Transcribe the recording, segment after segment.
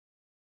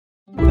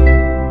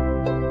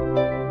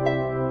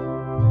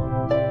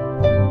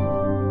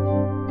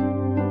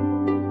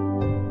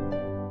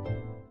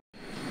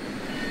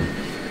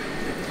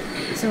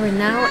we're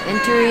now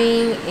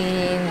entering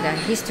in the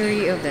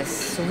history of the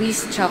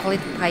Swiss chocolate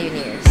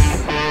pioneers.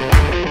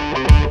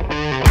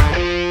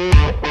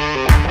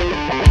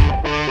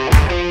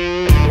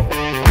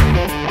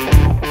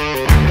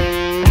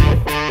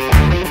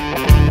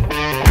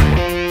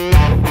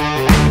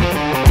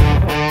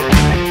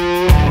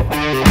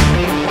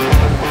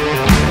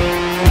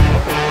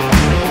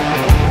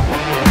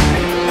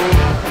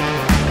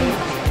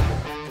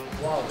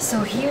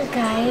 So here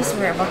guys,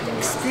 we're about to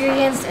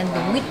experience and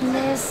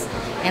witness,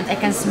 and I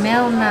can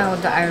smell now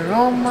the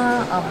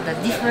aroma of the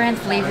different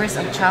flavors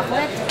of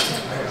chocolate,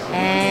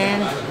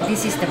 and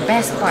this is the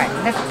best part,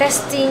 the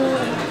testing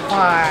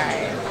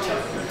part.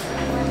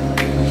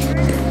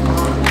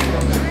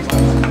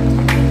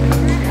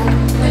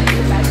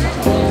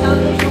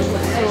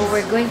 So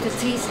we're going to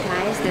taste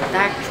guys the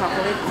dark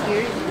chocolate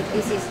here.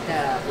 This is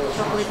the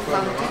chocolate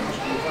fountain,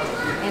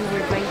 and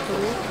we're going to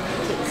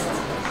taste.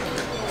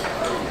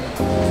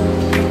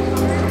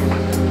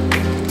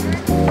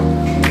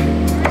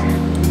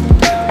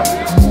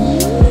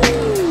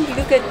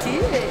 Look at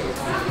this.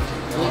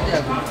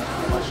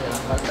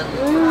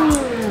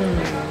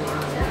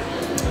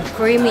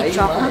 Creamy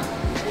chocolate.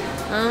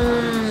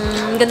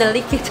 I'm gonna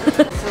lick it.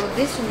 So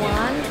this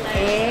one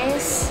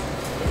is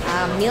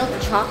milk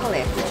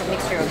chocolate. It's a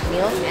mixture of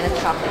milk and a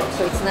chocolate.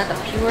 So it's not a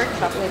pure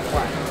chocolate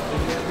one.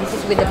 This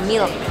is with the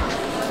milk.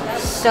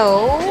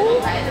 So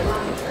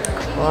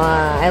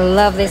wow, I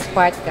love this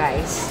part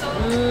guys.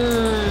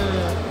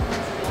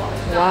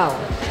 Wow.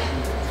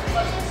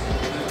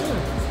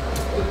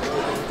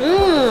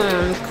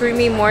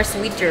 Creamy, more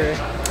sweeter.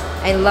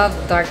 I love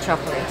dark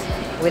chocolate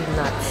with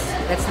nuts.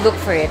 Let's look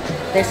for it.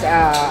 There's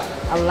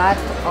a lot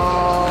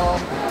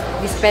of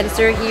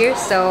dispenser here,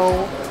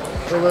 so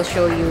we will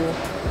show you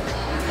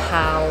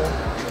how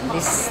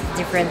this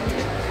different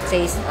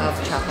taste of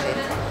chocolate.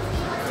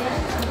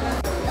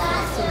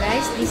 So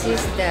guys, this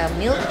is the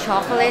milk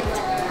chocolate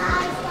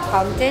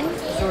fountain.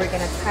 So we're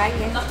gonna try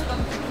it.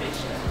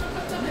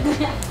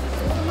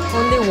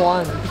 Only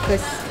one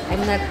because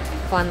I'm not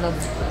fond of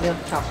milk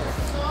chocolate.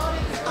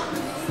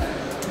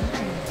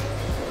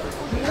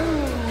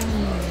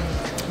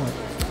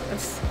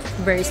 It's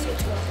very sweet.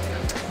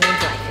 I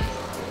don't like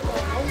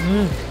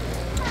it.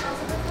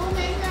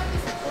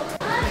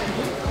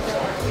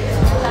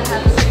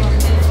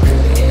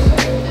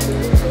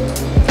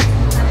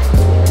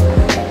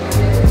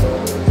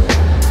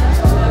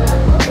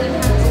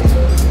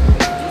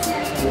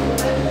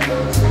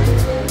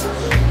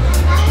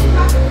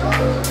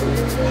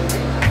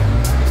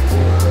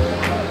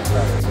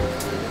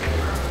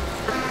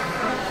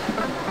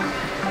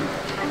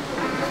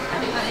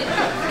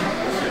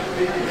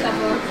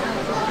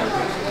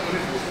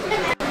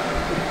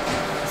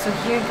 So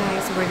here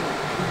guys,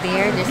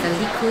 there's a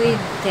liquid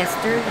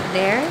tester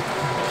there.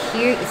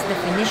 Here is the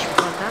finished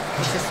product.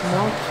 It's a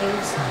small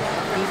cubes of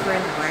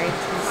different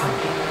varieties and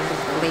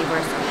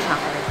flavors of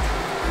chocolate.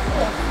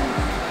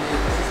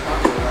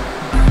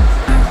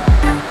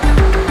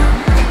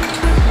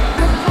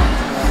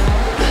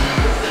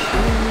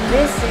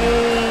 This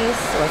is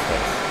what's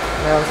this?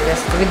 Well,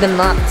 just with the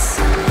nuts.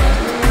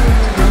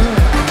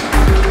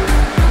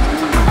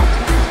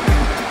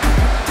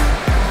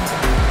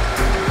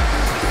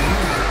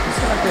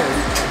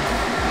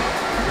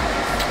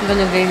 I'm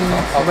gonna gain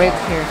weight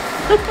here.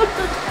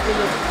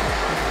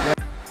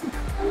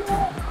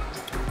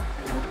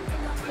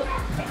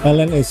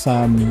 Ellen is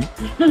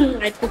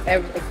I took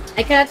everything.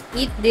 I cannot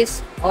eat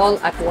this all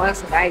at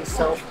once, guys.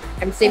 So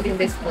I'm saving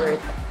this for it.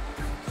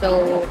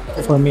 So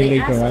for me they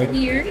later, asked right?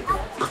 here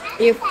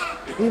if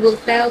we will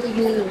tell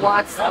you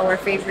what's our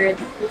favorite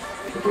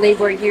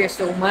flavor here.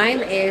 So mine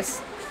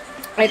is,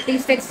 I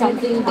tasted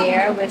something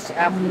there with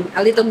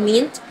a little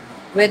mint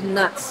with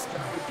nuts.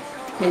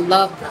 I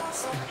love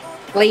nuts.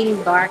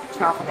 Plain dark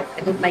chocolate.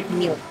 I don't like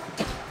milk.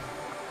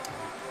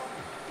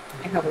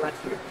 I have a lot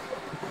here.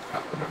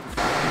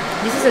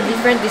 This is a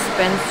different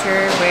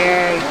dispenser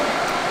where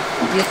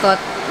you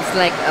thought it's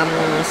like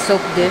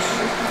soap dish,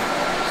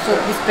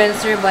 soap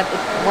dispenser, but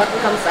what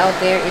comes out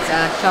there is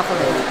a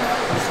chocolate.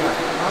 This one.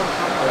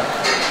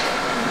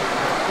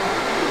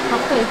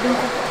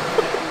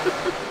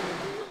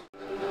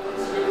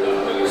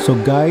 So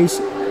guys,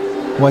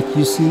 what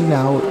you see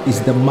now is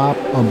the map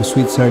of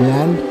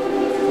Switzerland.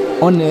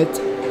 On it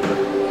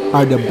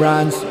are the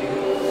brands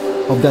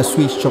of the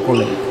Swiss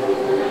chocolate,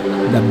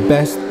 the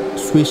best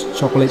Swiss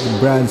chocolate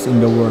brands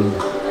in the world.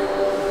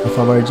 The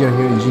Fabergé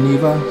here in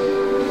Geneva,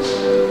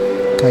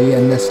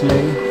 Cayenne Nestle,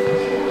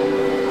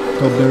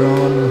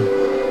 Toblerone,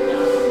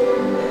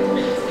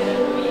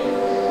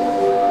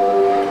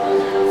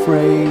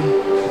 Frey,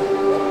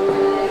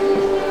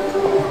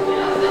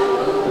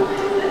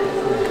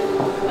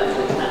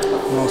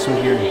 and also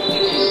here,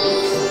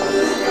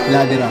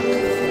 Laderac.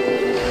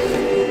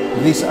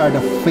 These are the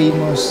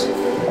famous,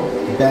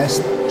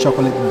 best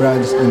chocolate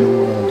brands in the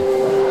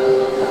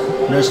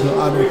world. There's no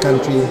other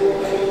country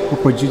who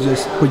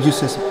produces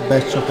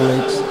best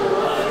chocolates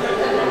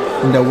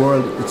in the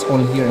world. It's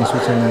only here in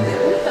Switzerland.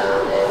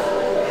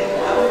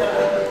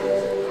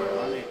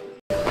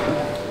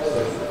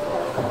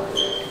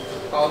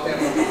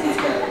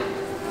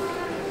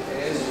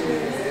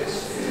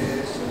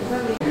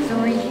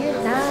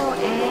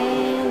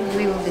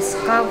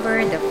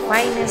 discover the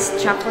finest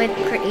chocolate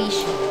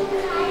creation.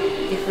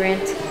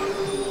 Different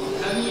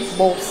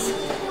bowls.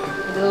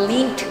 The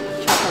Lindt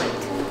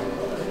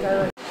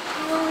chocolate.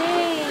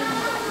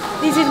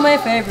 This is my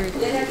favorite.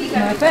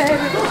 My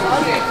favorite.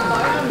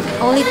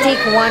 Only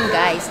take one,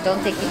 guys.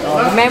 Don't take it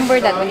all. Remember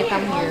that when you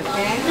come here,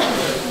 okay?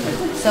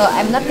 So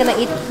I'm not gonna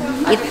eat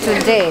it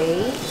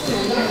today.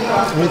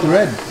 With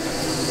red.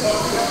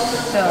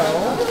 So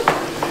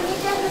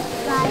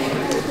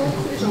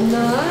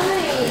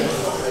nice.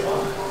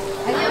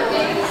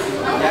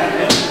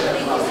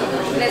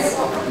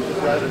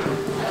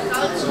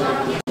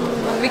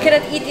 We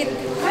cannot eat it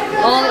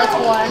all at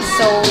once,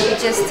 so we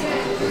just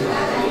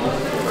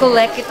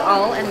collect it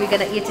all and we're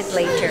gonna eat it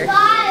later.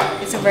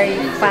 It's a very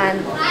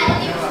fun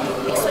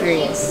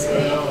experience.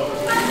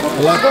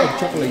 A lot of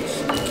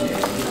chocolates.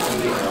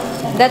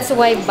 That's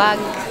why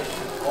bags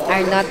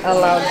are not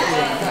allowed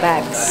with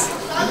bags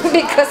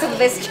because of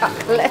this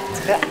chocolate.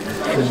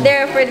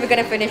 They're afraid we're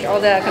gonna finish all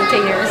the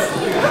containers.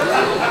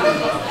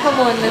 Come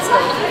on, let's go.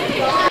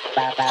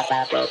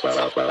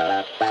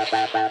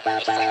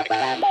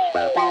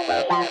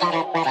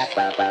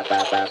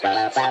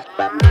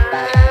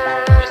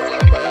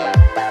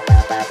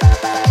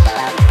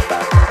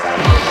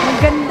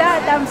 Ganda,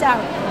 thumbs up.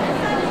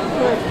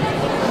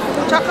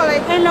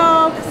 Chocolate.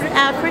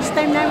 First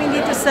time namin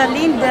dito sa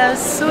Lindt and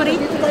Spungli.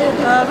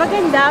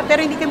 Maganda,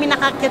 pero hindi kami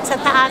nakakit sa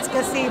taas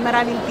kasi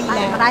maraming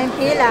pila. Maraming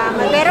pila.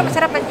 Pero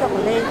masarap ang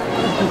chocolate.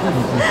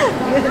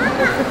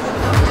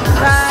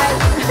 Bye.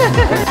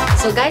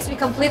 So guys, we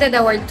completed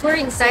our tour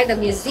inside the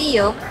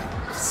museum.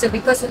 So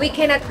because we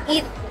cannot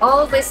eat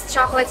all these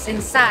chocolates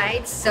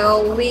inside,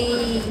 so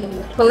we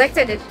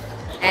collected it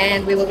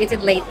and we will eat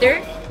it later.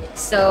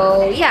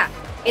 So yeah,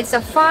 it's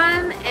a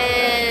fun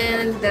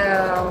and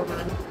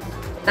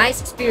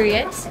nice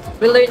experience.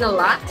 We learn a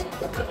lot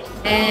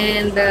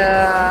and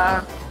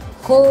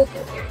hope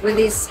with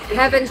this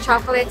heaven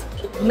chocolate,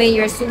 may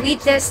your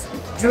sweetest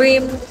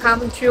dream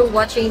come true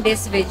watching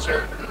this video.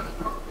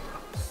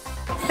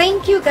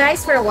 Thank you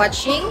guys for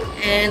watching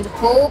and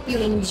hope you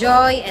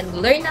enjoy and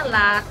learn a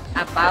lot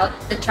about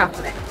the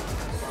chocolate.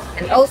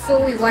 And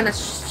also we want to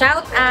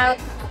shout out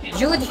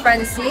Jude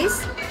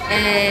Francis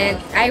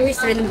and Iris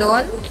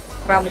Rendon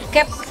from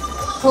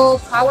Kepco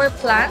Power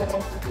Plant,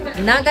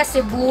 Naga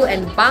Cebu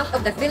and Bank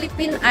of the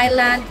Philippine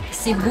Island,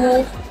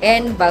 Cebu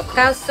and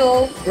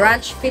Balcaso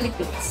Branch,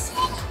 Philippines.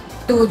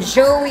 To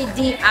Joey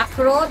D.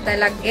 Acro,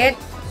 Delegate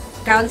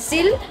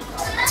Council,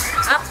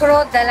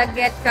 Acro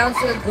Delegate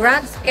Council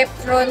Grand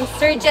Skeptron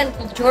Sergeant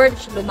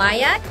George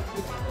Lumayag,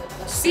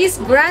 Sis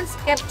Grand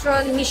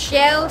Skeptron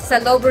Michelle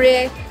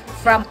Salobre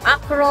from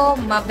Acro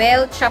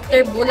Mabel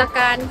Chapter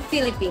Bulacan,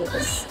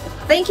 Philippines.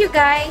 Thank you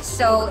guys.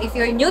 So if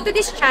you're new to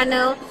this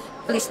channel,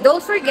 please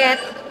don't forget,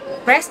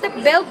 press the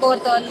bell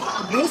button,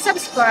 do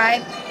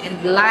subscribe and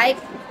like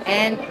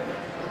and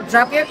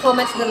drop your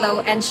comments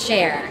below and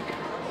share.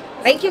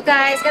 Thank you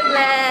guys. God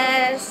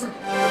bless.